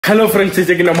Hello friends,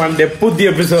 ഹിറ്റ്ചക്കിന്റെ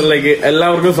പുതിയ എപ്പിസോഡിലേക്ക്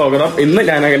എല്ലാവർക്കും സ്വാഗതം. ഇന്ന്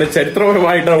ഞാൻ അങ്ങനെ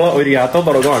ചരിത്രപരമായിട്ടുള്ള ഒരു യാത്ര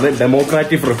തുടങ്ങുകയാണ്.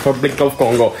 Democratic republic of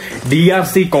Congo,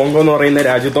 DRC Congo എന്ന് പറയുന്ന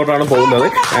രാജ്യത്തോട്ടാണ് പോകുന്നത്.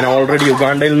 ഞാൻ ഓൾറെഡി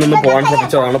യുഗാണ്ടയിൽ നിന്ന് പോകാൻ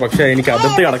ശ്രമിച്ചതാണ്, പക്ഷെ എനിക്ക്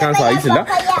അതിർത്തി കടക്കാൻ സാധിച്ചില്ല.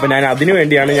 അപ്പൊ ഞാൻ അതിനു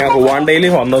വേണ്ടിയാണ് ഞാൻ റുവാണ്ടയിൽ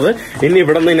വന്നത്. ഇനി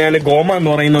ഇവിടെ നിന്ന് ഞാൻ ഗോമ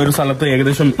എന്ന് പറയുന്ന ഒരു സ്ഥലത്ത്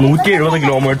ഏകദേശം 170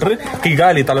 കിലോമീറ്റർ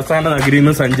കിഗാലി തലസ്ഥാന നഗരിയിൽ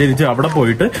നിന്ന് സഞ്ചരിച്ച് അവിടെ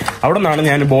പോയിട്ട് അവിടെ നിന്നാണ്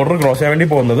ഞാൻ ബോർഡർ ക്രോസ് ചെയ്യാൻ വേണ്ടി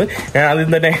പോകുന്നത്. ഞാൻ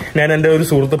ആദ്യം തന്നെ ഞാൻ എന്റെ ഒരു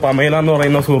സുഹൃത്ത് പമേല എന്ന്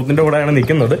പറയുന്ന സുഹൃത്തിന്റെ കൂടെയാണ്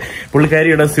നിൽക്കുന്നത്.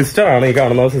 പുള്ളിക്കാരിയുടെ സിസ്റ്റർ ആണ് ഈ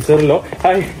കാണുന്നത്. സിസ്റ്ററിലോ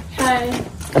ഹായ്.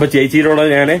 അപ്പൊ ചേച്ചിയോട്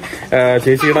ഞാന്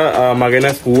ചേച്ചിയുടെ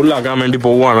മകനെ സ്കൂളിലാക്കാൻ വേണ്ടി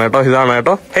പോവുകയാണ് കേട്ടോ. ഇതാണ്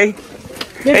കേട്ടോ. Hey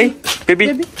hey baby,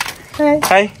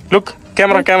 hi, look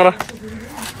camera camera.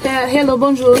 Hello,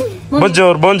 bonjour.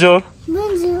 ബോൺജോർ ബോൺജോർ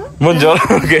ബോൺജോർ.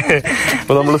 Okay,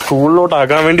 അപ്പൊ നമ്മള് സ്കൂളിലോട്ട്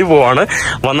ആക്കാൻ വേണ്ടി പോവാണ്.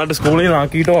 വന്നിട്ട് സ്കൂളിൽ നിന്ന്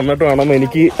ആക്കിയിട്ട് വന്നിട്ട് വേണം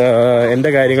എനിക്ക് എന്റെ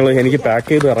കാര്യങ്ങൾ എനിക്ക് പാക്ക്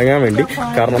ചെയ്ത് ഇറങ്ങാൻ വേണ്ടി.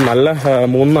 കാരണം നല്ല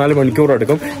 3-4 മണിക്കൂർ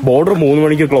എടുക്കും. ബോർഡർ 3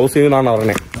 മണിക്ക് ക്ലോസ് ചെയ്യുന്നതാണ്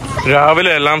അറിഞ്ഞത്.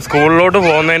 രാവിലെ എല്ലാം സ്കൂളിലോട്ട്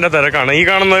പോകുന്നതിന്റെ തിരക്കാണ്. ഈ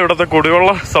കാണുന്ന ഇവിടുത്തെ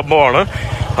കുടിവെള്ള സംഭവമാണ്.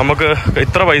 നമുക്ക്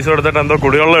ഇത്ര പൈസ എടുത്തിട്ട് എന്തോ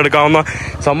കുടിവെള്ളം എടുക്കാവുന്ന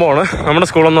സംഭവമാണ്. നമ്മുടെ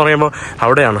സ്കൂളെന്ന് പറയുമ്പോൾ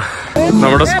അവിടെയാണ്.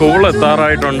 നമ്മുടെ സ്കൂൾ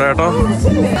എത്താറായിട്ടുണ്ട് കേട്ടോ.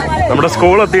 നമ്മുടെ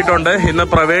സ്കൂൾ എത്തിയിട്ടുണ്ട്. ഇന്ന്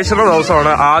പ്രവേശന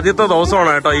ദിവസമാണ്, ആദ്യത്തെ ദിവസമാണ്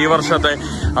കേട്ടോ ഈ വർഷത്തെ.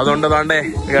 അതുകൊണ്ട് താണ്ടെ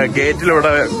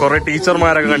ഗേറ്റിലിവിടെ കുറെ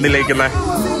ടീച്ചർമാരൊക്കെ കണ്ടിരിക്കുന്നത്.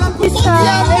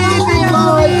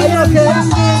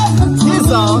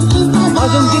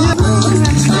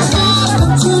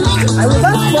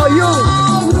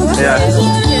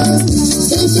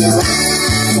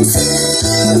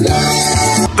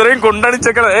 ഇത്രയും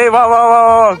കുണ്ടണിച്ചൊക്കെ വാ വാ വാ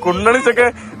വാ കുണ്ടണിച്ചൊക്കെ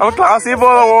അവൻ ക്ലാസ്സിൽ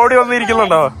പോകാൻ ഓടി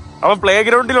വന്നിരിക്കുന്നുണ്ടോ? അവൻ പ്ലേ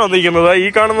ഗ്രൗണ്ടിൽ വന്നിരിക്കുന്നത്. ഈ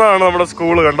കാണുന്നതാണ് നമ്മുടെ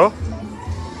സ്കൂള്. കണ്ടോ,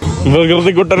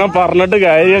 വികൃതിക്കുട്ടനെ പറഞ്ഞിട്ട്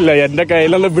കാര്യമല്ല, എന്റെ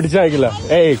കയ്യിലൊന്നും പിടിച്ചാക്കില്ല.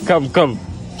 ഏയ് കം കം.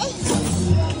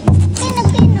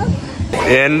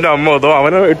 എന്റെ അമ്മ അതോ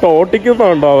അവനെ ഇട്ട്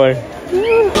ഓട്ടിക്കുന്നുണ്ടോ അവൻ.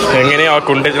 എങ്ങനെയാ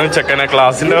കുണ്ടിച്ച ചെക്കനെ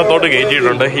ക്ലാസ്സിന്റെ അകത്തോട്ട്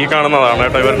കയറ്റിയിട്ടുണ്ട്. ഈ കാണുന്നതാണ്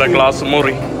കേട്ടോ ഇവരുടെ ക്ലാസ്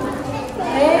മുറി.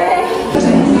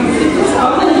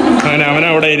 അങ്ങനെ അവനെ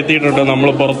അവിടെ ഇരുത്തിയിട്ടുണ്ട്. നമ്മൾ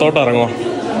പുറത്തോട്ട് ഇറങ്ങുമോ.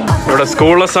 ഇവിടെ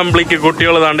സ്കൂൾ അസംബ്ലിക്ക്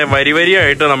കുട്ടികൾ താണ്ടെ വരി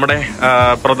വരിയായിട്ട് നമ്മുടെ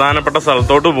പ്രധാനപ്പെട്ട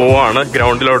സ്ഥലത്തോട്ട് പോവാണ്,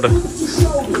 ഗ്രൗണ്ടിലോട്ട്.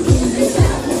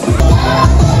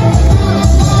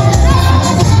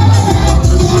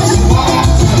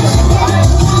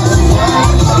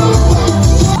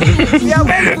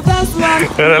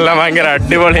 ഇതെല്ലാം ഭയങ്കര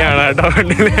അടിപൊളിയാണ് കേട്ടോ.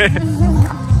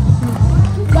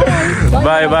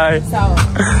 Bye bye.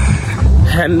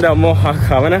 എന്റെ അമ്മ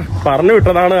അവനെ പറഞ്ഞു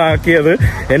വിട്ടതാണ് ആക്കിയത്.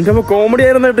 എന്റെ അമ്മ കോമഡി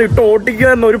ആയിരുന്നു കേട്ടോ. ഇട്ട്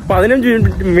ഓട്ടിക്കായിരുന്നു. ഒരു 15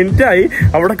 മിനിറ്റായി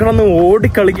അവിടെ കിടന്ന്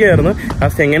ഓടിക്കളിക്കുകയായിരുന്നു.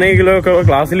 എങ്ങനെയെങ്കിലും ഒക്കെ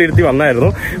ക്ലാസ്സിലിരുത്തി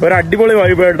വന്നായിരുന്നു. ഒരു അടിപൊളി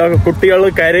വൈബ് കേട്ടോ. കുട്ടികൾ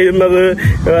കരയുന്നത്,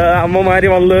 അമ്മമാര്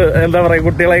വന്ന് എന്താ പറയാ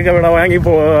കുട്ടികളെയൊക്കെ ഇവിടെ വാങ്ങി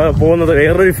പോകുന്നത്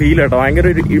വേറൊരു ഫീൽ കേട്ടോ. ഭയങ്കര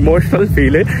ഒരു ഇമോഷണൽ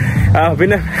ഫീല്.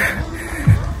 പിന്നെ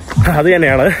അത്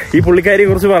തന്നെയാണ്. ഈ പുള്ളിക്കാരിയെ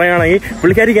കുറിച്ച് പറയുകയാണെങ്കിൽ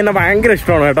പുള്ളിക്കാരിക്ക് എന്നെ ഭയങ്കര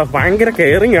ഇഷ്ടമാണ് കേട്ടോ. ഭയങ്കര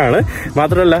കെയറിങ് ആണ്.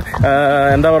 മാത്രമല്ല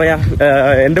എന്താ പറയാ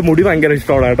എന്റെ മുടി ഭയങ്കര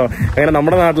ഇഷ്ടമാണ് കേട്ടോ. അങ്ങനെ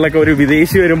നമ്മുടെ നാട്ടിലൊക്കെ ഒരു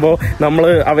വിദേശി വരുമ്പോൾ നമ്മൾ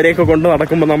അവരെയൊക്കെ കൊണ്ട്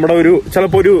നടക്കുമ്പോൾ നമ്മുടെ ഒരു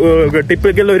ചിലപ്പോൾ ഒരു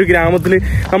ടിപ്പിക്കൽ ഒരു ഗ്രാമത്തിൽ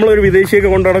നമ്മളൊരു വിദേശിയൊക്കെ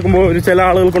കൊണ്ട് നടക്കുമ്പോൾ ഒരു ചില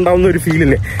ആളുകൾക്ക് ഉണ്ടാവുന്ന ഒരു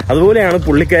ഫീലില്ലേ, അതുപോലെയാണ്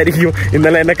പുള്ളിക്കാരിക്കും.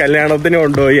 ഇന്നലെ എന്നെ കല്യാണത്തിന്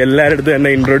കൊണ്ടുപോയി എല്ലാവരുടെ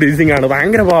എന്നെ ഇൻട്രൊഡ്യൂസിങ് ആണ്.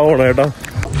 ഭയങ്കര പാവമാണ് കേട്ടോ.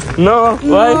 No,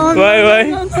 why?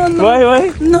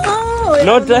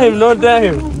 No time, no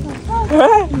time.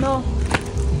 No.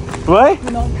 Why?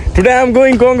 No. Today I'm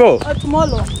going Congo.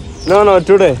 Tomorrow. No,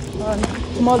 today.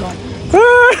 Tomorrow.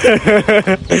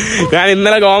 ഞാൻ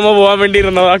ഇന്നലെ ഗോമ പോകാൻ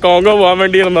വേണ്ടിയിരുന്നതാ, കോങ്കോ പോകാൻ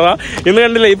വേണ്ടിയിരുന്നതാ. ഇന്ന്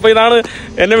കണ്ടില്ല, ഇപ്പൊ ഇതാണ്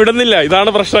എന്നെ വിടുന്നില്ല.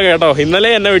 ഇതാണ് പ്രശ്നം കേട്ടോ.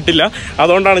 ഇന്നലെ എന്നെ വിട്ടില്ല,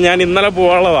 അതുകൊണ്ടാണ് ഞാൻ ഇന്നലെ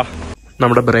പോകാനുള്ളതാ.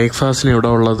 നമ്മുടെ ബ്രേക്ക്ഫാസ്റ്റിന് ഇവിടെ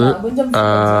ഉള്ളത്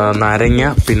നാരങ്ങ,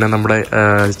 പിന്നെ നമ്മുടെ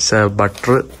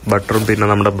ബട്ടറും പിന്നെ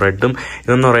നമ്മുടെ ബ്രെഡും.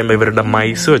 ഇതെന്ന് പറയുമ്പോൾ ഇവരുടെ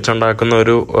മൈസ് വെച്ചുണ്ടാക്കുന്ന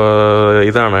ഒരു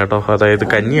ഇതാണ് കേട്ടോ. അതായത്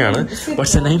കഞ്ഞിയാണ്.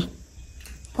 What's the name?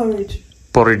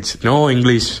 പൊറിഡ്ജ്. No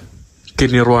English.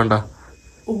 Kidney Rwanda.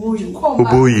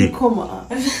 Ubuyi.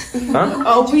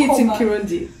 It's in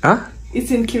Kirundi. Huh?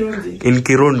 It's in Kirundi. In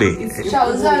Kirundi.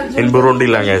 In Burundi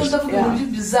language.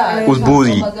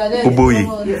 Ubuyi.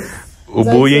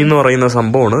 ഉബൂയി എന്ന് പറയുന്ന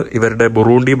സംഭവമാണ് ഇവരുടെ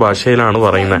ബുറൂണ്ടി ഭാഷയിലാണ്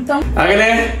പറയുന്നത്. അങ്ങനെ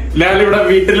ഞാനിവിടെ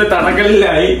വീട്ടില്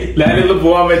തടങ്കലിലായി. ഞാനിന്ന്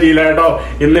പോവാൻ പറ്റിയില്ല കേട്ടോ.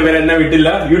 ഇന്ന് ഇവരെന്നെ വിട്ടില്ല.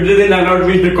 U didn't allow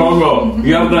me to Congo.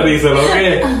 You are the reason. Okay,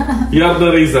 you are the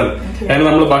reason. കാരണം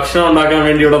നമ്മൾ ഭക്ഷണം ഉണ്ടാക്കാൻ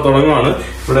വേണ്ടി ഇവിടെ തുടങ്ങുവാണ്.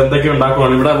 ഇവിടെ എന്തൊക്കെ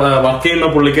ഉണ്ടാക്കുവാണ്. ഇവിടെ വർക്ക് ചെയ്യുന്ന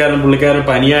പുള്ളിക്കാരൻ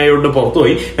പനിയായോട്ട്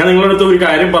പുറത്തുപോയി. ഞാൻ നിങ്ങളുടെ അടുത്ത് ഒരു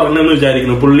കാര്യം പറഞ്ഞെന്ന്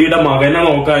വിചാരിക്കുന്നു. പുള്ളിയുടെ മകനെ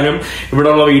നോക്കാനും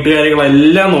ഇവിടെയുള്ള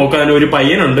വീട്ടുകാര്യങ്ങളെല്ലാം നോക്കാനും ഒരു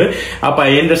പയ്യനുണ്ട്. ആ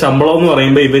പയ്യന്റെ ശമ്പളം എന്ന്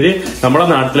പറയുമ്പോൾ ഇവര് നമ്മുടെ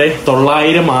നാട്ടിലെ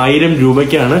 900-1000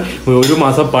 രൂപയ്ക്കാണ് ഒരു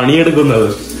മാസം പണിയെടുക്കുന്നത്.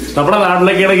 നമ്മുടെ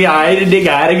നാട്ടിലൊക്കെ ആണെങ്കിൽ 1000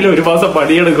 രൂപയ്ക്ക് ആരെങ്കിലും ഒരു മാസം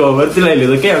പണിയെടുക്കുമോ? മനസ്സിലായില്ലേ?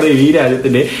 ഇതൊക്കെയാണ് ഈ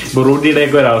രാജ്യത്തിന്റെ ബുറൂണ്ടിയുടെ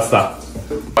ഒക്കെ ഒരവസ്ഥ.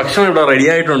 ഭക്ഷണം ഇവിടെ റെഡി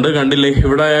ആയിട്ടുണ്ട്. കണ്ടില്ലേ,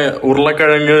 ഇവിടെ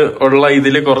ഉരുളക്കിഴങ്ങ് ഉള്ള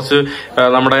ഇതില് കുറച്ച്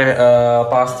നമ്മുടെ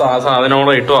പാസ്ത ആ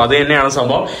സാധനങ്ങളെ ഇട്ടു. അത് തന്നെയാണ്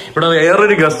സംഭവം. ഇവിടെ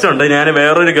വേറൊരു ഗസ്റ്റ് ഉണ്ട്. ഞാൻ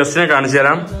വേറൊരു ഗസ്റ്റിനെ കാണിച്ചു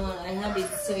തരാം.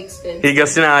 ഈ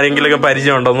ഗസ്റ്റിന് ആരെങ്കിലും ഒക്കെ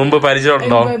പരിചയമുണ്ടോ? മുമ്പ്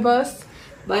പരിചയമുണ്ടോ?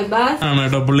 ആണ്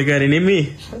കേട്ടോ പുള്ളിക്കാരി. Nimmi,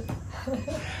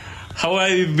 how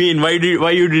have you been?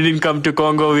 Why you didn't come to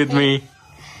Congo with me?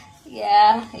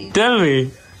 Yeah. Tell me.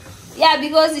 Yeah,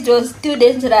 because it was too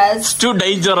dangerous. Too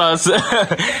dangerous.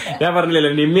 ഞാൻ പറഞ്ഞില്ലല്ലോ,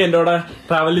 നിമ്മി എന്റെ കൂടെ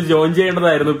ട്രാവലിൽ ജോയിൻ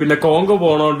ചെയ്യേണ്ടതായിരുന്നു. പിന്നെ കോങ്കോ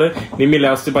പോണോണ്ട് നിമ്മി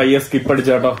ലാസ്റ്റ് പയ്യെ സ്കിപ്പ്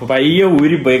അടിച്ചു കേട്ടോ. പയ്യെ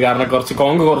ഊരിപ്പോയി. കാരണം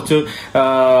കോങ്കോ കുറച്ച്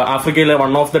ആഫ്രിക്കയിലെ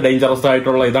വൺ ഓഫ് ദ ഡേഞ്ചറസ്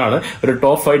ആയിട്ടുള്ള ഇതാണ്. ഒരു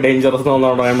ടോപ്പ് 5 ഡേഞ്ചറസ് എന്ന്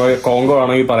പറയുമ്പോൾ കോങ്കോ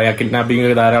ആണെങ്കിൽ പറയാം.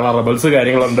 കിഡ്നാപ്പിംഗ്, ധാരാളം റബൽസ്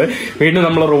കാര്യങ്ങളുണ്ട്. വീണ്ടും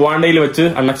നമ്മൾ റുവാണ്ടയിൽ വെച്ച്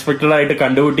അൺഎക്സ്പെക്ടഡ് ആയിട്ട്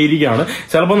കണ്ടുപിട്ടിയിരിക്കുകയാണ്.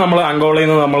 ചിലപ്പോൾ നമ്മൾ അങ്കോളയിൽ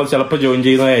നിന്ന് നമ്മൾ ചിലപ്പോൾ ജോയിൻ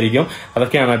ചെയ്യുന്നതായിരിക്കും.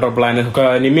 അതൊക്കെയാണ് കേട്ടോ പ്ലാൻ.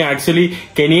 നിമ്മി ആക്ച്വലി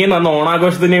കെനിയിൽ നിന്ന്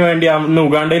ഓണാഘോഷത്തിന് വേണ്ടി അന്ന്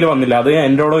ഉഗാണ്ടയിൽ വന്നില്ല. അത്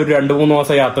എന്റെ കൂടെ ഒരു 2-3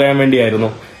 ദിവസം യാത്ര ചെയ്യാൻ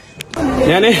വേണ്ടിയായിരുന്നു.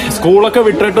 ഞാൻ സ്കൂളൊക്കെ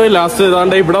വിട്ടിട്ട് ലാസ്റ്റ്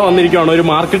ഏതാണ്ട് ഇവിടെ വന്നിരിക്കുകയാണ്. ഒരു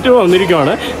മാർക്കറ്റിൽ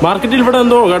വന്നിരിക്കുകയാണ്. മാർക്കറ്റിൽ ഇവിടെ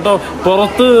എന്തോ കേട്ടോ,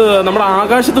 പുറത്ത് നമ്മുടെ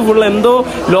ആകാശത്ത് ഫുൾ എന്തോ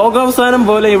ലോകാവസാനം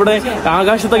പോലെ ഇവിടെ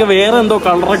ആകാശത്തൊക്കെ വേറെ എന്തോ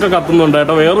കളറൊക്കെ കത്തുന്നുണ്ട്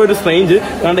കേട്ടോ. വേറൊരു സ്ട്രേഞ്ച്.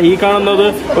 അതുകൊണ്ട് ഈ കാണുന്നത്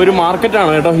ഒരു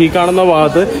മാർക്കറ്റാണ് കേട്ടോ. ഈ കാണുന്ന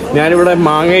ഭാഗത്ത് ഞാനിവിടെ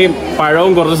മാങ്ങയും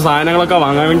പഴവും കുറച്ച് സാധനങ്ങളൊക്കെ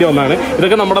വാങ്ങാൻ വേണ്ടി വന്നതാണ്.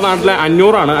 ഇതൊക്കെ നമ്മുടെ നാട്ടിലെ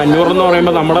 500 എന്ന്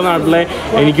പറയുമ്പോൾ നമ്മുടെ നാട്ടിലെ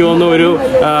എനിക്ക് തോന്നുന്നു ഒരു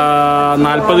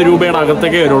 40 രൂപയുടെ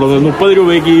അകത്തൊക്കെ വരുള്ളൂ. 30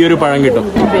 രൂപയ്ക്ക് ഈ ഒരു പഴം കിട്ടും.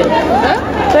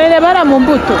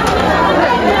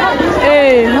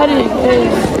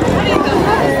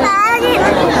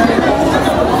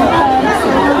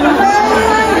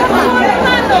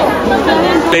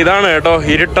 ഇതാണ് കേട്ടോ,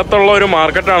 ഇരുട്ടത്തുള്ള ഒരു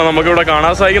മാർക്കറ്റാണ് നമുക്കിവിടെ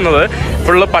കാണാൻ സാധിക്കുന്നത്.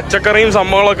 ഫുള്ള് പച്ചക്കറിയും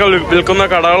സംഭവങ്ങളൊക്കെ വിൽക്കുന്ന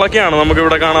കടകളൊക്കെയാണ്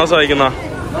നമുക്കിവിടെ കാണാൻ സാധിക്കുന്നത്.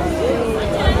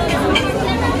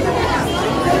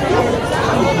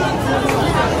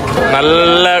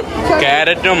 നല്ല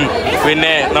ക്യാരറ്റും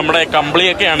പിന്നെ നമ്മുടെ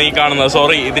കമ്പിളിയൊക്കെയാണ് ഈ കാണുന്നത്.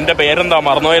 സോറി, ഇതിന്റെ പേരെന്താ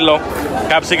മറന്നുപോയല്ലോ.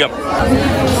 കാപ്സിക്കം.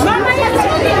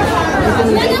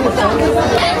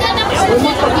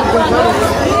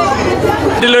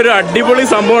 ഇതിലൊരു അടിപൊളി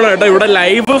സംഭവമാണ് കേട്ടോ. ഇവിടെ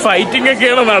ലൈവ് ഫൈറ്റിംഗ്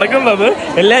ഒക്കെയാണ് നടക്കുന്നത്.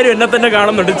 എല്ലാരും എന്നെ തന്നെ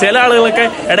കാണുന്നുണ്ട്. ചില ആളുകളൊക്കെ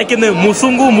ഇടയ്ക്ക്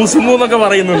മുസുങ്കു എന്നൊക്കെ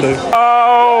പറയുന്നുണ്ട്.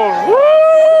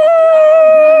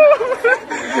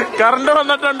 കറണ്ട്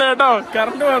വന്നിട്ടുണ്ട് കേട്ടോ.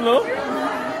 കറണ്ട് വന്നു.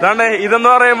 അതാണ് ഇതെന്ന്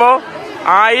പറയുമ്പോ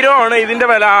 1000 ആണ് ഇതിന്റെ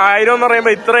വില. 1000 എന്ന്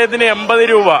പറയുമ്പോ ഇത്രയത്തിന് 80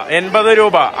 രൂപ.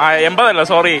 80 അല്ല,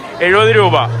 സോറി, 70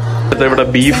 രൂപ. ഇവിടെ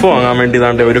ബീഫ് വാങ്ങാൻ വേണ്ടി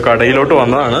ഇതാണ്ട് ഒരു കടയിലോട്ട്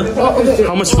വന്നതാണ്.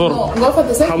 How much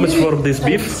for this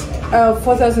beef?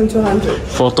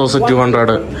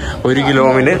 4,200. 1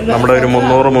 കിലോമിന് നമ്മുടെ ഒരു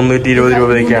 300-320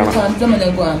 രൂപയൊക്കെയാണ്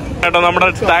കേട്ടോ. നമ്മുടെ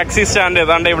ടാക്സി സ്റ്റാൻഡ്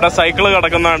ഏതാണ്ട് ഇവിടെ സൈക്കിള്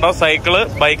കിടക്കുന്നുണ്ടോ. സൈക്കിള്,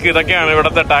 ബൈക്ക്, ഇതൊക്കെയാണ്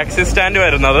ഇവിടത്തെ ടാക്സി സ്റ്റാൻഡ്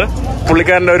വരുന്നത്.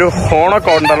 പുള്ളിക്കാരന്റെ ഒരു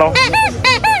ഹോണൊക്കെ ഉണ്ടല്ലോ.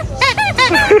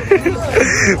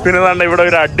 പിന്നെ ഇവിടെ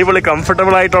ഒരു അടിപൊളി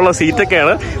കംഫർട്ടബിൾ ആയിട്ടുള്ള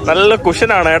സീറ്റൊക്കെയാണ്. നല്ല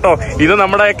കുഷനാണ് കേട്ടോ. ഇത്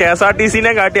നമ്മുടെ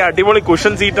KSRTC-നെ കാട്ടി അടിപൊളി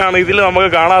കുഷൻ സീറ്റാണ് ഇതിൽ നമുക്ക്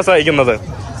കാണാൻ സാധിക്കുന്നത്.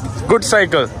 Good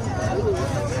cycle.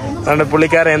 അതുകൊണ്ട്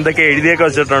പുള്ളിക്കാരൻ എന്തൊക്കെ എഴുതിയൊക്കെ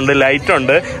വെച്ചിട്ടുണ്ട്. ലൈറ്റ്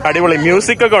ഉണ്ട്, അടിപൊളി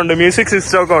മ്യൂസിക് ഒക്കെ ഉണ്ട്, മ്യൂസിക്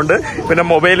സിസ്റ്റം ഒക്കെ ഉണ്ട്. പിന്നെ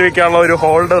മൊബൈൽ വെക്കാനുള്ള ഒരു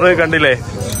ഹോൾഡർ കണ്ടില്ലേ.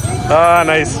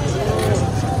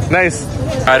 നൈസ്.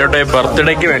 ആരുടെ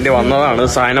ബർത്ത്ഡേക്ക് വേണ്ടി വന്നതാണ്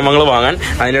സാധനങ്ങൾ വാങ്ങാൻ.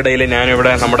 അതിനിടയിൽ ഞാനിവിടെ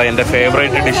എന്റെ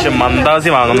ഫേവറേറ്റ് ഡിഷ് മന്ദാസി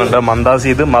വാങ്ങുന്നുണ്ട്. മന്ദാസി,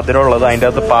 ഇത് മധുരമുള്ളത്, അതിൻ്റെ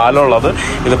അകത്ത് പാലുള്ളത്.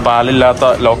 ഇത് പാലില്ലാത്ത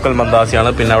ലോക്കൽ മന്ദാസിയാണ്.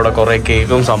 പിന്നെ അവിടെ കുറെ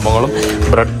കേക്കും സംഭവങ്ങളും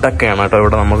ബ്രെഡൊക്കെയാണ് കേട്ടോ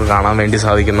ഇവിടെ നമുക്ക് കാണാൻ വേണ്ടി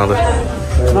സാധിക്കുന്നത്.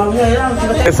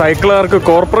 സൈക്കിളുകാർക്ക്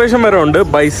കോർപ്പറേഷൻ വരെ ഉണ്ട്.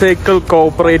 Bicycle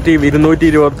cooperative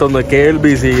 221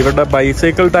 KLBC. ഇവരുടെ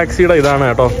ബൈസൈക്കിൾ ടാക്സിയുടെ ഇതാണ്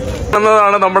കേട്ടോ.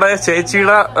 എന്നതാണ് നമ്മുടെ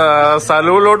ചേച്ചിയുടെ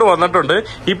സലൂണിലോട്ട് വന്നിട്ടുണ്ട്.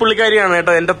 ഈ പുള്ളിക്കാരിയാണ്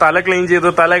കേട്ടോ എന്റെ തല ക്ലീൻ ചെയ്ത്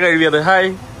തല കഴുകിയത്. Hi.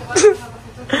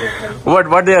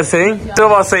 What they are saying? She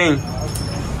was saying.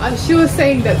 She was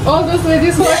saying that all those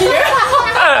ladies who are here.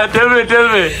 Tell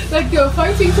me. Like you're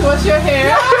fighting to wash your hair.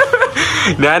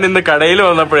 ഞാൻ ഇന്ന് കടയിൽ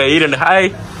വന്നപ്പോഴേ ഈ രണ്ട് ഹായ്.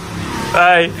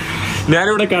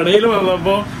 ഞാനിവിടെ കടയിൽ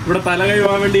വന്നപ്പോ ഇവിടെ തല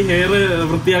കഴുകാൻ വേണ്ടി ഹെയർ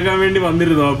വൃത്തിയാക്കാൻ വേണ്ടി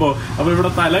വന്നിരുന്നു. അപ്പൊ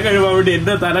ഇവിടെ തല കഴുകാൻ വേണ്ടി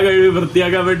എന്റെ തല കഴുകി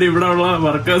വൃത്തിയാക്കാൻ വേണ്ടി ഇവിടെ ഉള്ള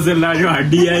വർക്കേഴ്സ് എല്ലാവരും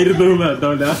അടിയായിരുന്നു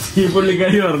കേട്ടോ. ഈ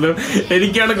പുള്ളിക്കാരി പറഞ്ഞു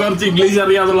എനിക്കാണ് കുറച്ച് ഇംഗ്ലീഷ്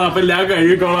അറിയാന്നുള്ളത്, അപ്പൊ ഞാൻ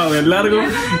കഴുകിക്കോളാം. എല്ലാവർക്കും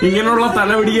ഇങ്ങനെയുള്ള തല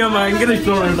പിടിക്കാൻ ഭയങ്കര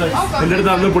ഇഷ്ടമാണ് കേട്ടോ. എന്റെ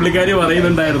അടുത്ത് അന്ന് പുള്ളിക്കാരി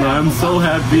പറയുന്നുണ്ടായിരുന്നു ഐ എം സോ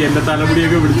ഹാപ്പി. എന്റെ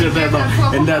തലമുടിയൊക്കെ പിടിച്ചിട്ട് കേട്ടോ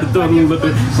എന്റെ അടുത്ത് വന്നിട്ട്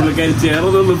പുള്ളിക്കാരി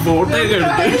ചേർന്ന് ഫോട്ടോയൊക്കെ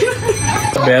എടുത്ത്.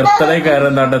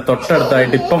 ബർത്ത്ഡേക്കാരൻ താണ്ടെ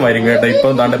തൊട്ടടുത്തായിട്ട് ഇപ്പം വരും കേട്ടോ.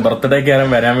 ഇപ്പം താണ്ടെ ബർത്ത്ഡേക്കാരൻ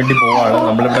വരാൻ വേണ്ടി പോവാണ്.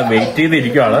 നമ്മളിവിടെ വെയിറ്റ്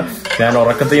ചെയ്തിരിക്കുവാണ്. ഞാൻ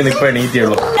ഉറക്കത്തിൽ നിന്ന് ഇപ്പൊ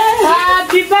എണീറ്റുള്ളൂ.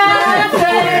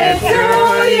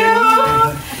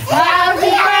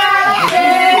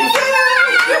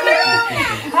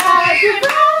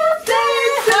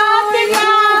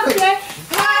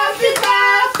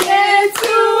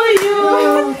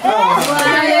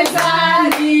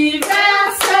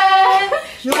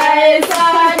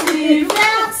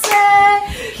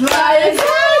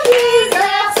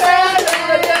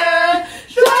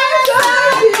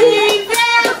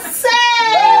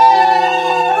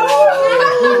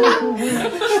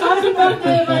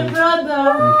 birthday, my brother.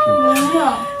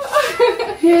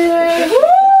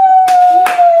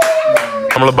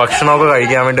 നമ്മള് ഭക്ഷണമൊക്കെ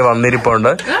കഴിക്കാൻ വേണ്ടി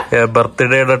വന്നിരിപ്പുണ്ട്.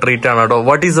 ബർത്ത്ഡേയുടെ ട്രീറ്റ് ആണ് കേട്ടോ.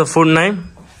 What is the food name?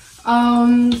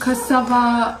 Cassava.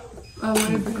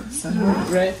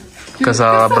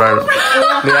 Cassava bread.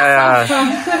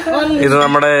 ഇത്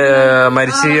നമ്മുടെ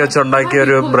മരിച്ചി വെച്ചുണ്ടാക്കിയ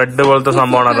ഒരു ബ്രെഡ് പോലത്തെ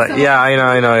സംഭവമാണ്.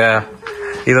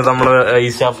 ഇത് നമ്മള്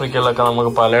ഈസ്റ്റ് ആഫ്രിക്കയിലൊക്കെ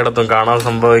നമുക്ക് പലയിടത്തും കാണാൻ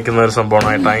സംഭവിക്കുന്ന ഒരു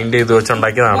സംഭവമാണ്. അതിന്റെ ഇത്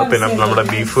വെച്ചുണ്ടാക്കിയതാണ്. പിന്നെ നമ്മുടെ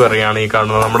ബീഫ് കറിയാണ് ഈ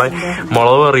കാണുന്നത്. നമ്മുടെ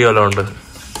മുളക് കറിയെല്ലാം ഉണ്ട്.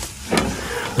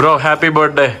 Bro happy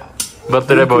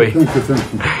birthday boy.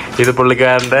 ഇത്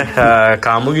പുള്ളിക്കാരന്റെ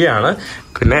കാമുകിയാണ്.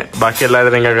 പിന്നെ ബാക്കി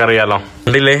എല്ലാവരും നിങ്ങൾക്ക് അറിയാലോ.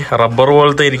 കണ്ടില്ലേ, റബ്ബർ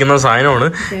പോലത്തെ ഇരിക്കുന്ന സാധനമാണ്.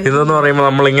 ഇതെന്ന് പറയുമ്പോൾ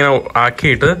നമ്മളിങ്ങനെ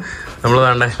ആക്കിയിട്ട് നമ്മൾ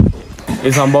വേണ്ടേ ഈ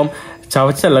സംഭവം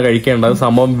ചവച്ചല്ല കഴിക്കേണ്ടത്,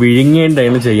 സംഭവം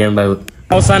വിഴുങ്ങേണ്ടാണ് ചെയ്യേണ്ടത്.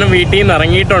 അവസാനം വീട്ടിൽ നിന്ന്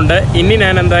ഇറങ്ങിയിട്ടുണ്ട്. ഇനി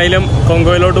ഞാൻ എന്തായാലും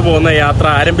കൊങ്കോയിലോട്ട് പോകുന്ന യാത്ര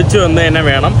ആരംഭിച്ചു എന്ന് തന്നെ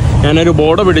വേണം. ഞാനൊരു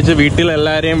ബോർഡ് പിടിച്ച് വീട്ടിൽ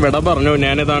എല്ലാവരെയും വിട പറഞ്ഞു.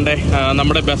 ഞാനിതാണ്ട്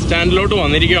നമ്മുടെ ബസ് സ്റ്റാൻഡിലോട്ട്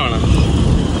വന്നിരിക്കുകയാണ്.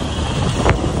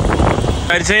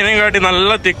 കാട്ടി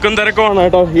നല്ല തിക്കും തിരക്കുമാണ്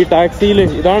കേട്ടോ ഈ ടാക്സിയിൽ.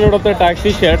 ഇതാണ് ഇവിടുത്തെ ടാക്സി,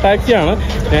 ഷെയർ ടാക്സിയാണ്.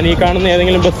 ഞാൻ ഈ കാണുന്ന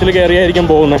ഏതെങ്കിലും ബസ്സിൽ കയറിയായിരിക്കും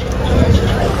പോകുന്നത്.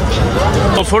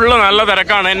 ഫുള്ള് നല്ല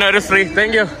തിരക്കാണ്. എന്നെ ഒരു സ്ത്രീ,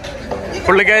 താങ്ക് യു,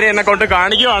 പുള്ളിക്കാരി എന്നെ കൊണ്ട്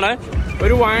കാണിക്കുവാണ്.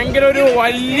 ഒരു ഭയങ്കര ഒരു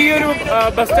വലിയൊരു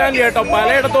ബസ് സ്റ്റാൻഡ് കേട്ടോ.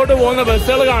 പലയിടത്തോട്ട് പോകുന്ന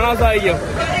ബസ്സുകൾ കാണാൻ സാധിക്കും.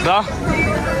 ഇതാ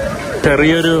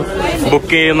ചെറിയൊരു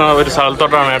ബുക്ക് ചെയ്യുന്ന ഒരു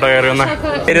സ്ഥലത്തോട്ടാണ് കേട്ടോ കയറുന്നത്.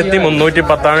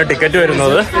 1310 ടിക്കറ്റ്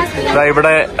വരുന്നത്.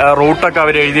 ഇവിടെ റൂട്ടൊക്കെ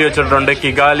അവർ എഴുതി വെച്ചിട്ടുണ്ട്.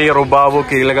 Kigali, റുബാവു,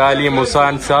 Kigali,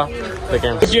 മുസാൻസ.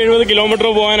 170 കിലോമീറ്റർ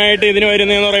പോകാനായിട്ട് ഇതിന്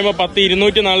വരുന്നതെന്ന് പറയുമ്പോൾ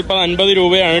 240-250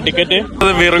 രൂപയാണ് ടിക്കറ്റ്.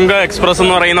 അത് വിറുങ്ക എക്സ്പ്രസ്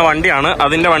എന്ന് പറയുന്ന വണ്ടിയാണ്.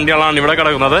 അതിന്റെ വണ്ടികളാണ് ഇവിടെ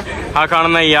കിടക്കുന്നത്. ആ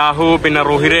കാണുന്ന യാഹു, പിന്നെ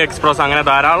റുഹിര എക്സ്പ്രസ്, അങ്ങനെ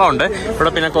ധാരാളം ഉണ്ട്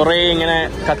ഇവിടെ. പിന്നെ കുറെ ഇങ്ങനെ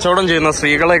കച്ചവടം ചെയ്യുന്ന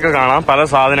സ്ത്രീകളെയൊക്കെ കാണാം. പല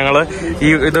സാധനങ്ങള്.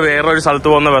 ഇത് വേറൊരു സ്ഥലത്ത്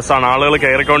പോകുന്ന ബസ്സാണ്. ആളുകൾ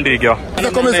കയറിക്കൊണ്ടിരിക്കുക.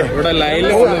 ഇവിടെ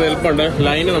ലൈനിൽ നിൽപ്പുണ്ട്.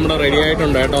 ലൈന് നമ്മുടെ റെഡി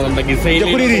ആയിട്ടുണ്ട് കേട്ടോ. നമ്മുടെ ഗിസൈനിൽ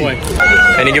പോവാൻ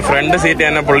എനിക്ക് ഫ്രണ്ട് സീറ്റ്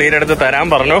തന്നെ പുള്ളിയുടെ അടുത്ത് തരാൻ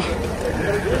പറഞ്ഞു.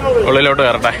 ഉള്ളിലോട്ട്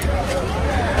കയറട്ടെ.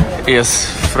 യെസ്,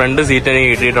 ഫ്രണ്ട് സീറ്റ് എനിക്ക്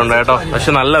കിട്ടിയിട്ടുണ്ട് കേട്ടോ.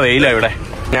 പക്ഷെ നല്ല വെയിലാണ് ഇവിടെ.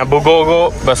 ഞാൻ ബുഗോഗോ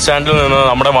ബസ് സ്റ്റാൻഡിൽ നിന്ന്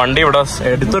നമ്മുടെ വണ്ടി ഇവിടെ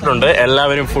എടുത്തിട്ടുണ്ട്.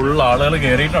 എല്ലാവരും ഫുൾ ആളുകൾ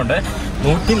കയറിയിട്ടുണ്ട്.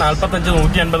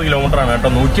 145-150 കിലോമീറ്റർ ആണ്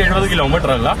കേട്ടോ. 170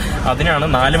 കിലോമീറ്റർ അല്ല. അതിനാണ്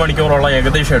 4 മണിക്കൂറോളം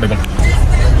ഏകദേശം എടുക്കും.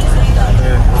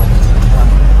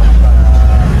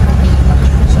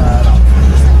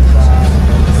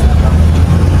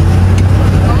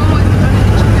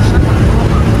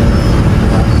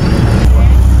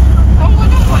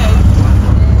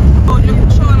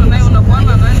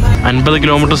 $50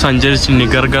 കിലോമീറ്റർ സഞ്ചരിച്ച്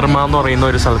നിഗർഗർമ എന്ന് പറയുന്ന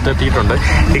ഒരു സ്ഥലത്തെത്തിയിട്ടുണ്ട്.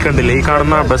 ഈ കണ്ടില്ലേ, ഈ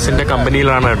കാണുന്ന ബസ്സിന്റെ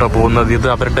കമ്പനിയിലാണ് കേട്ടോ പോകുന്നത്. ഇത്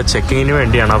അവരുടെ ചെക്കിങ്ങിന്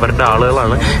വേണ്ടിയാണ്, അവരുടെ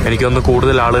ആളുകളാണ്. എനിക്കൊന്ന്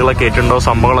കൂടുതൽ ആളുകളെ കയറ്റുണ്ടോ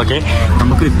സംഭവങ്ങളൊക്കെ.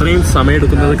 നമുക്ക് ഇത്രയും സമയം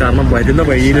എടുക്കുന്നത് കാരണം വരുന്ന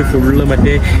വഴിയിൽ ഫുള്ള്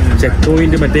മറ്റേ ചെക്ക്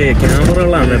പോയിന്റ്, മറ്റേ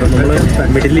ക്യാമറകളാണ് കേട്ടോ. നമ്മൾ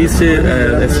മിഡിൽ ഈസ്റ്റ്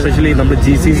എസ്പെഷ്യലി നമ്മൾ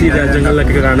GCC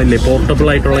രാജ്യങ്ങളിലൊക്കെ കാണില്ലേ പോർട്ടബിൾ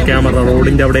ആയിട്ടുള്ള ക്യാമറ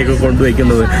റോഡിന്റെ അവിടെയൊക്കെ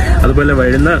കൊണ്ടുവയ്ക്കുന്നത്. അതുപോലെ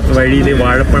വരുന്ന വഴിയിൽ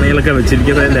വാഴപ്പണയിലൊക്കെ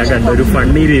വെച്ചിരിക്കുന്നത് ഞാൻ കണ്ട ഒരു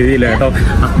ഫണ്ണി രീതിയിൽ കേട്ടോ.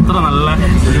 അത്ര നല്ല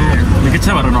ഒരു മികച്ച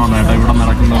ഭരണമാണ് കേട്ടോ ഇവിടെ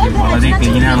നടക്കുന്നത്. വളരെ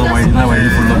ക്ലീനാണ്. വരുന്ന വഴി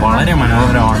ഫുള്ള് വളരെ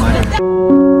മനോഹരമാണ്.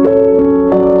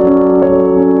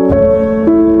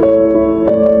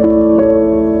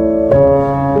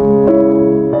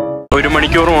 1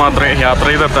 മണിക്കൂർ മാത്രമേ യാത്ര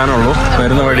ചെയ്തെത്താനുള്ളൂ.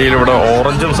 വരുന്ന വഴിയിൽ ഇവിടെ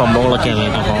ഓറഞ്ചും സംഭവങ്ങളൊക്കെയാണ്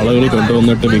കേട്ടോ ആളുകൾ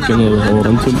കൊണ്ടുവന്നിട്ട് വിൽക്കുന്നത്.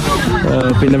 ഓറഞ്ചും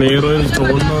പിന്നെ വേറൊരു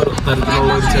ചുവന്ന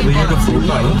തരത്തിലുള്ള ഒരു ചെറിയൊരു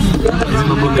ഫ്രൂട്ടാണ്. ഇത്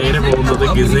നമ്മൾ നേരെ പോകുന്നത്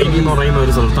ഗിസൈനി എന്ന് പറയുന്ന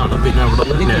ഒരു സ്ഥലത്താണ്. പിന്നെ അവിടെ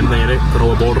നിന്ന് ഞാൻ നേരെ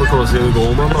ബോർഡർ ക്രോസ് ചെയ്ത്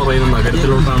ഗോമ എന്ന് പറയുന്ന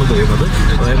നഗരത്തിലോട്ടാണ് പോകുന്നത്.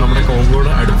 അതായത് നമ്മുടെ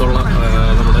കോങ്കോയുടെ അടുത്തുള്ള,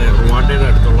 നമ്മുടെ റുവാണ്ടയുടെ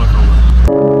അടുത്തുള്ള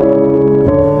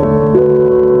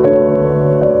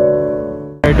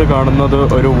ആയിട്ട് കാണുന്നത്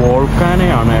ഒരു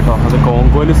വോൾക്കാനയാണ് കേട്ടോ. അത്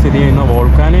കോങ്കോയിൽ സ്ഥിതി ചെയ്യുന്ന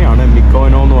വോൾക്കാനയാണ്,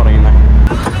 മിക്കോനോ എന്ന് പറയുന്നത്.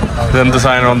 ഇതെന്ത്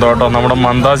സാധനം കേട്ടോ, നമ്മുടെ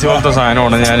മന്ദാസി പോലത്തെ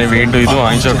സാധനമാണ്. ഞാൻ വീണ്ടും ഇത്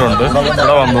വാങ്ങിച്ചിട്ടുണ്ട്.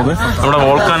 ഇവിടെ വന്നത് നമ്മുടെ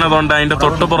വോൾക്കാന. അതുകൊണ്ട് അതിന്റെ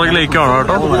തൊട്ട് പുറകിലേക്കാണ്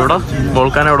കേട്ടോ. ഇവിടെ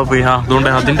വോൾക്കാന ഇവിടെ പോയി. അതുകൊണ്ട്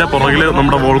അതിന്റെ പുറകിൽ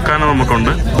നമ്മുടെ വോൾക്കാന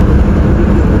നമുക്കുണ്ട്.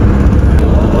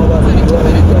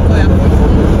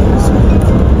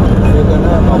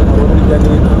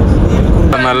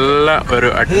 നല്ല ഒരു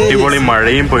അടിപൊളി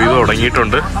മഴയും പെയ്തു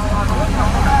തുടങ്ങിയിട്ടുണ്ട്.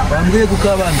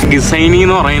 ഗിസൈനി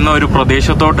എന്ന് പറയുന്ന ഒരു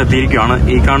പ്രദേശത്തോട്ട് എത്തിയിരിക്കുകയാണ്.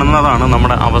 ഈ കാണുന്നതാണ്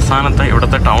നമ്മുടെ അവസാനത്തെ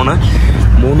ഇവിടുത്തെ ടൗണ്.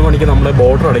 3 മണിക്ക് നമ്മളെ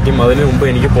ബോർഡർ അടയ്ക്കും. അതിന് മുമ്പ്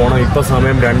എനിക്ക് പോകണം. ഇപ്പോൾ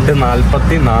സമയം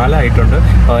 2:44 ആയിട്ടുണ്ട്.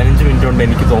 15 മിനിറ്റ് കൊണ്ട്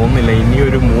എനിക്ക് തോന്നുന്നില്ല.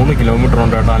 ഇനിയൊരു 3 കിലോമീറ്റർ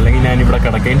ഉണ്ട് കേട്ടോ. അല്ലെങ്കിൽ ഞാൻ ഇവിടെ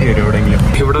കിടക്കേണ്ടി വരും എവിടെയെങ്കിലും.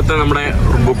 ഇവിടുത്തെ നമ്മുടെ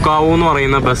ബുക്കാവു എന്ന്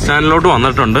പറയുന്ന ബസ് സ്റ്റാൻഡിലോട്ട്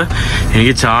വന്നിട്ടുണ്ട്.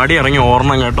 എനിക്ക് ചാടി ഇറങ്ങി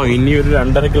ഓർണം കേട്ടോ. ഇനിയൊരു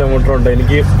 2.5 കിലോമീറ്റർ ഉണ്ട്.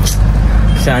 എനിക്ക്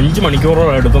 5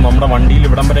 മണിക്കൂറോളം എടുത്തു നമ്മുടെ വണ്ടിയിൽ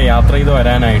ഇവിടം വരെ യാത്ര ചെയ്ത്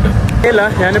വരാനായിട്ട്. ഇല്ല,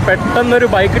 ഞാൻ പെട്ടെന്നൊരു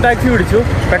ബൈക്ക് ടാക്സി പിടിച്ചു.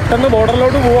 പെട്ടെന്ന്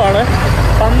ബോർഡറിലോട്ട് പോവാണ്.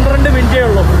 12 മിനിറ്റേ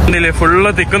ഉള്ളൂ.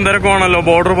 ഫുള്ള് തിക്കും തിരക്കുവാണല്ലോ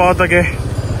ബോർഡർ ഭാഗത്തൊക്കെ.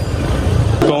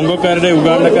 കോങ്കോക്കാരുടെ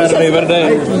ഉഗാണ്ടക്കാരുടെ ഇവരുടെ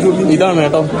ഇതാണ്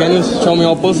കേട്ടോ. Can you show me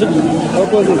opposite?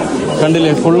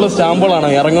 കണ്ടില്ലേ, ഫുള്ള് സ്റ്റാമ്പുകളാണ്,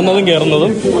 ഇറങ്ങുന്നതും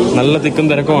കയറുന്നതും നല്ല തിക്കും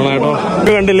തിരക്കുമാണ് കേട്ടോ.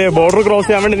 കണ്ടില്ലേ, ബോർഡർ ക്രോസ്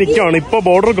ചെയ്യാൻ വേണ്ടി നിൽക്കുവാണ്. ഇപ്പൊ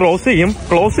ബോർഡർ ക്ലോസ്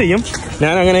ചെയ്യും.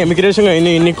 ഞാൻ അങ്ങനെ എമിഗ്രേഷൻ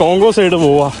കഴിഞ്ഞ് ഇനി കോങ്കോ സൈഡ്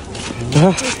പോവാ.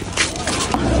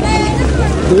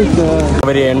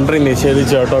 അവര് എൻട്രി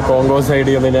നിഷേധിച്ചു കേട്ടോ കോങ്കോ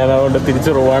സൈഡിൽ നിന്ന്. ഞാൻ അതുകൊണ്ട്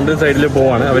തിരിച്ച് റുവാണ്ട സൈഡിൽ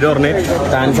പോവാണ്. അവര് പറഞ്ഞ്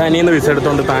താൻസാനിയെന്ന് വിസ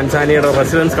എടുത്തോണ്ട് താൻസാനിയുടെ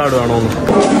റെസിഡൻസ് കാർഡ് വേണമെന്ന്.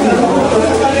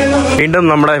 വീണ്ടും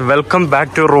നമ്മുടെ വെൽക്കം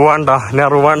ബാക്ക് ടു റുവാണ്ട. ഞാൻ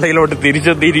റുവാണ്ടയിലോട്ട്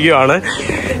തിരിച്ചെത്തിയിരിക്കുകയാണ്.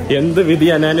 എന്ത്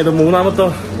വിധിയാ, ഞാനിത് 3ാമത്തെ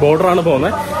ബോർഡറാണ്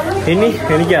പോകുന്നത്. ഇനി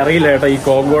എനിക്ക് അറിയില്ല കേട്ടോ ഈ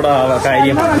കോങ്കോയുടെ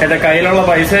കാര്യം. എന്റെ കയ്യിലുള്ള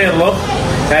പൈസയേ ഉള്ളൂ.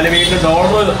 ഞാൻ വീട്ടിൽ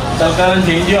ഡോളർ തൽക്കാലം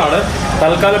ചേഞ്ച് ചെയ്യുകയാണ്.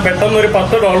 തൽക്കാലം പെട്ടെന്ന് ഒരു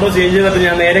 $10 ചേഞ്ച് ചെയ്തിട്ട്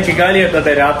ഞാൻ നേരെ കിഗാലി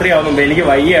എത്തട്ടെ. രാത്രി ആവുന്നുണ്ട്, എനിക്ക്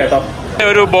വയ്യ കേട്ടോ.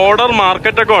 ഒരു ബോർഡർ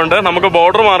മാർക്കറ്റ് ഒക്കെ ഉണ്ട്. നമുക്ക്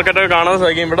ബോർഡർ മാർക്കറ്റ് ഒക്കെ കാണാൻ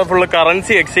സാധിക്കും. ഇവിടെ ഫുള്ള്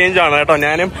കറൻസി എക്സ്ചേഞ്ച് ആണ് കേട്ടോ.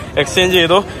 ഞാനും എക്സ്ചേഞ്ച്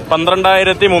ചെയ്തു.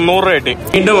 12,300 കിട്ടി.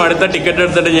 വീണ്ടും അടുത്ത ടിക്കറ്റ്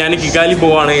എടുത്തിട്ട് ഞാൻ കിഗാലി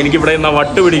പോവാണ്. എനിക്ക് ഇവിടെ നിന്ന്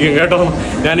വട്ട് പിടിക്കും കേട്ടോ.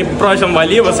 ഞാൻ ഇപ്രാവശ്യം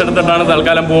വലിയ ബസ് എടുത്തിട്ടാണ്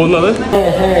തൽക്കാലം പോകുന്നത്.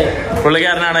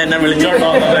 പുള്ളിക്കാരനാണ് എന്നെ വിളിച്ചോണ്ട്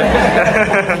വന്നത്.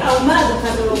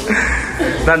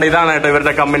 ഇതാണ് കേട്ടോ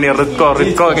ഇവരുടെ കമ്പനി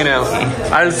റിക്കോ എങ്ങനെയാണ്.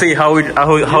 I will see how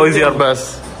is your bus.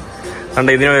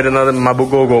 കണ്ട് ഇതിന് വരുന്നത്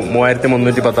മബുഗോഗോ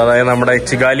 3310, അതായത് നമ്മുടെ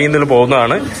ചിഗാലിയിൽ നിന്ന്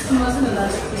പോകുന്നതാണ്.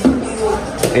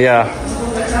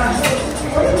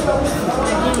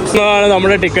 ഇതാണ്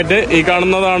നമ്മുടെ ടിക്കറ്റ്. ഈ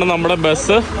കാണുന്നതാണ് നമ്മുടെ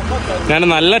ബസ്. ഞാൻ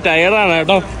നല്ല ടയർഡാണ്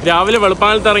കേട്ടോ. രാവിലെ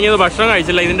വെളുപ്പാലത്ത് ഇറങ്ങിയത് ഭക്ഷണം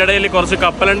കഴിച്ചില്ല. ഇതിൻ്റെ ഇടയിൽ കുറച്ച്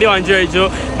കപ്പലണ്ടി വാങ്ങിച്ചു കഴിച്ചു.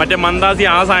 മറ്റേ മന്ദാസി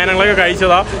ആ സാധനങ്ങളൊക്കെ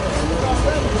കഴിച്ചതാ.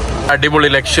 അടിപൊളി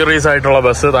ലക്ഷറീസ് ആയിട്ടുള്ള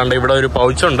ബസ്. താണ്ട് ഇവിടെ ഒരു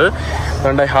പൗച്ചുണ്ട്.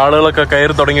 താണ്ട് ആളുകളൊക്കെ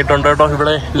കയറി തുടങ്ങിയിട്ടുണ്ട് കേട്ടോ.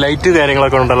 ഇവിടെ ലൈറ്റ്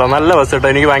കാര്യങ്ങളൊക്കെ ഉണ്ടല്ലോ. നല്ല ബസ് കേട്ടോ,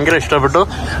 എനിക്ക് ഭയങ്കര ഇഷ്ടപ്പെട്ടു.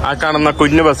 ആ കാണുന്ന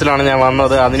കുഞ്ഞു ബസ്സിലാണ് ഞാൻ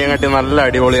വന്നത്. അതിനെക്കാട്ടി നല്ല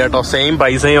അടിപൊളി കേട്ടോ. സെയിം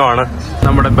പൈസയുമാണ്.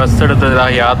 നമ്മുടെ ബസ് എടുത്ത്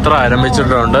യാത്ര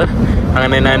ആരംഭിച്ചിട്ടുണ്ട്.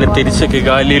 അങ്ങനെ ഞാൻ തിരിച്ച്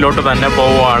കിഗാലിയിലോട്ട് തന്നെ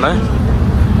പോവുകയാണ്.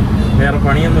 വേറെ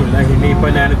പണിയൊന്നുമില്ല.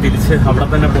 ഇനിയിപ്പോൾ ഞാൻ തിരിച്ച് അവിടെ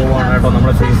തന്നെ പോവുകയാണ് കേട്ടോ.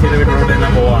 നമ്മുടെ ചേച്ചിയുടെ വീട്ടിലോട്ട്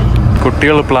തന്നെ പോവാണ്.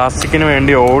 കുട്ടികൾ പ്ലാസ്റ്റിക്കിന്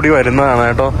വേണ്ടി ഓടി വരുന്നതാണ്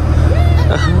കേട്ടോ.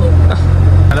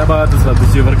 പല ഭാഗത്ത്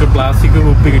ശ്രദ്ധിച്ചു. ഇവർക്ക് പ്ലാസ്റ്റിക്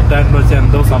കുപ്പി കിട്ടാനെന്ന് വെച്ചാൽ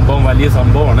എന്തോ സംഭവം, വലിയ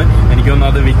സംഭവമാണ്. എനിക്കൊന്നും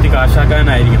അത് വിറ്റ്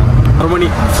കാശാക്കാനായിരിക്കണം. 6 മണി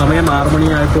സമയം 6 മണി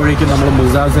ആയപ്പോഴേക്കും നമ്മൾ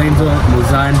മുസാൻസൈൻ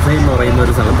എന്ന് പറയുന്ന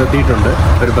ഒരു സ്ഥലത്തെത്തിയിട്ടുണ്ട്.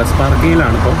 ഒരു ബസ്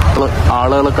പാർക്കിങ്ങിലാണ് ഇപ്പം.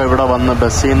 ആളുകളൊക്കെ ഇവിടെ വന്ന്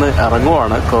ബസ്സിൽ നിന്ന്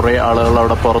ഇറങ്ങുവാണ്. കുറെ ആളുകൾ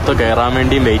അവിടെ പുറത്ത് കയറാൻ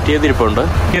വേണ്ടി വെയിറ്റ് ചെയ്തിരിപ്പുണ്ട്.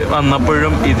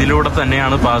 വന്നപ്പോഴും ഇതിലൂടെ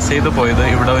തന്നെയാണ് പാസ് ചെയ്ത് പോയത്.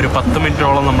 ഇവിടെ ഒരു 10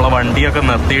 മിനിറ്റോളം നമ്മളെ വണ്ടിയൊക്കെ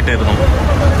നിർത്തിയിട്ടിരുന്നു.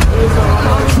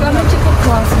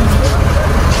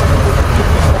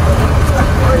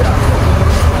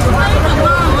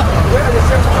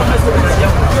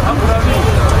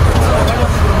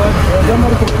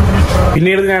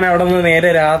 പിന്നീട് ഞാൻ അവിടെ നിന്ന് നേരെ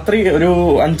രാത്രി ഒരു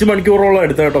 5 മണിക്കൂറോളം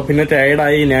എടുത്തു കേട്ടോ. പിന്നെ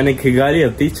ടയർഡായി ഞാൻ ചിഗാലി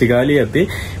എത്തി.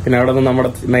 പിന്നെ അവിടെ നിന്ന് നമ്മുടെ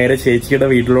നേരെ ചേച്ചിയുടെ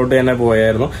വീട്ടിലോട്ട് തന്നെ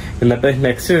പോയായിരുന്നു. എന്നിട്ട്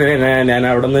നെക്സ്റ്റ് ഞാൻ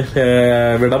അവിടെ നിന്ന്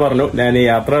വിട പറഞ്ഞു. ഞാൻ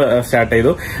യാത്ര സ്റ്റാർട്ട്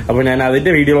ചെയ്തു. അപ്പോൾ ഞാൻ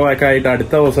അതിന്റെ വീഡിയോ ഒക്കെ ആയിട്ട്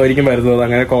അടുത്ത ദിവസമായിരിക്കും വരുന്നത്.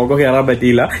 അങ്ങനെ കോങ്കോ കയറാൻ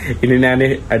പറ്റിയില്ല. ഇനി ഞാൻ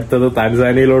അടുത്തത്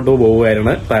താൻസാനിയയിലോട്ട്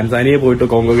പോവുമായിരുന്നു. താൻസാനിയയിൽ പോയിട്ട്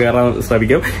കോങ്കോ കയറാൻ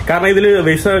ശ്രമിക്കും. കാരണം ഇതിൽ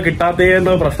വിസ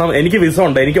കിട്ടാത്തതിന്റെ പ്രശ്നം. എനിക്ക് വിസ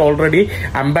ഉണ്ട്. എനിക്ക് ഓൾറെഡി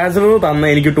അംബാസഡർ തന്ന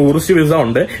എനിക്ക് ടൂറിസ്റ്റ് വിസ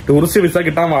ഉണ്ട്. ടൂറിസ്റ്റ് വിസ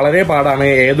കിട്ടാൻ വളരെ പാടാണ്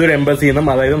ഏതൊരു എംബസിയിൽ നിന്നും.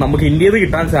 അതായത് നമുക്ക് ഇന്ത്യയിൽ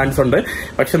കിട്ടാൻ ചാൻസ് ഉണ്ട്.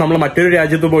 പക്ഷെ നമ്മൾ മറ്റൊരു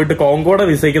രാജ്യത്ത് പോയിട്ട് കോങ്കോയുടെ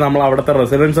വിസയ്ക്ക് നമ്മൾ അവിടുത്തെ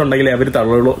റെസിഡൻസ് ഉണ്ടെങ്കിൽ അവർ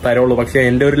തരുള്ളൂ. പക്ഷെ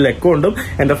എന്റെ ഒരു ലക്കുകൊണ്ടും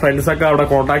എന്റെ ഫ്രണ്ട്സൊക്കെ അവിടെ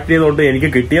കോൺടാക്ട് ചെയ്തുകൊണ്ട് എനിക്ക്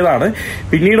കിട്ടിയതാണ്.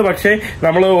 പിന്നീട് പക്ഷെ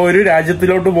നമ്മൾ ഒരു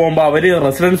രാജ്യത്തിലോട്ട് പോകുമ്പോൾ അവര്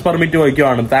റെസിഡൻസ് പെർമിറ്റ്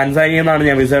ചോദിക്കുകയാണ്. താൻസാനിയയിൽ നിന്നാണ്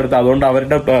ഞാൻ വിസ എടുത്തത്. അതുകൊണ്ട്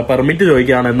അവരുടെ പെർമിറ്റ്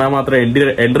ചോദിക്കുകയാണ്. എന്നാൽ മാത്രമേ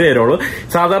എൻട്രി തരുള്ളൂ.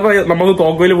 സാധാരണ നമുക്ക്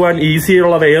കോങ്കോയിൽ പോകാൻ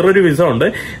ഈസിയുള്ള വേറൊരു വിസ ഉണ്ട്.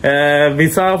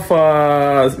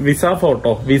 വിസ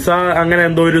അങ്ങനെ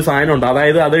എന്തോ ഒരു സാധനം ഉണ്ട്.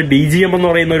 അതായത് അത് DGM എന്ന്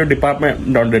പറയുന്ന ഒരു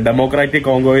ഡിപ്പാർട്ട്മെന്റ് ഉണ്ട്. ഡെമോക്രാറ്റിക്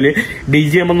കോങ്കോയിൽ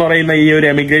DGM എന്ന് പറയുന്ന ഈ ഒരു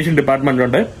എമിഗ്രേഷൻ ഡിപ്പാർട്ട്മെന്റ്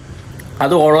ഉണ്ട്.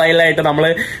 അത് ഓൺലൈനിലായിട്ട് നമ്മൾ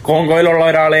കോങ്കോയിലുള്ള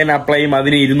ഒരാളെ അപ്ലൈ ചെയ്യും.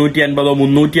 അതിന്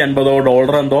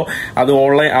 $250-350 എന്തോ അത്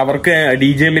ഓൺലൈൻ അവർക്ക്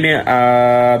DGM-ന്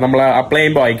നമ്മൾ അപ്ലൈ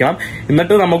ചെയ്യുമ്പോൾ അയക്കണം.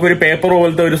 എന്നിട്ട് നമുക്കൊരു പേപ്പർ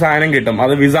പോലത്തെ ഒരു സാധനം കിട്ടും.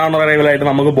 അത് വിസ ഓൺ അറൈവലായിട്ട്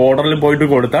നമുക്ക് ബോർഡറിൽ പോയിട്ട്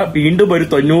കൊടുത്താൽ വീണ്ടും ഒരു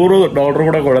 $90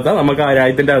 കൂടെ കൊടുത്താൽ നമുക്ക് ആ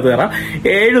രാജ്യത്തിന്റെ അകത്ത് കയറാം.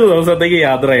 7 ദിവസത്തേക്ക്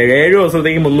യാത്ര ചെയ്യും. 7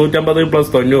 ദിവസത്തേക്ക് 350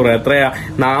 + 90 എത്രയാ?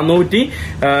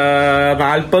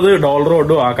 $440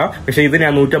 കൊണ്ടും ആക്കാം. പക്ഷെ ഇത്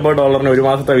ഞാൻ $150 ഒരു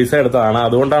മാസത്തെ വിസ എടുത്തതാണ്.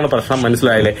 അതുകൊണ്ടാണ് പ്രശ്നം.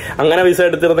 മനസ്സിലായില്ലേ? അങ്ങനെ വിസ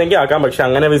എടുത്തിരുന്നെങ്കിൽ ആക്കാം. പക്ഷെ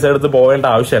അങ്ങനെ വിസ എടുത്ത് പോകേണ്ട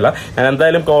ആവശ്യമില്ല. ഞാൻ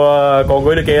എന്തായാലും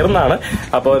കോങ്കോയിൽ കയറുന്നതാണ്.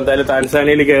 അപ്പോൾ എന്തായാലും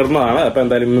താൻസാനിയയിൽ കയറുന്നതാണ്. അപ്പോൾ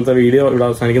എന്തായാലും ഇന്നത്തെ വീഡിയോ ഇവിടെ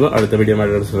അവസാനിക്കുന്നു. അടുത്ത വീഡിയോ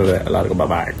എല്ലാവർക്കും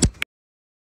ബൈ.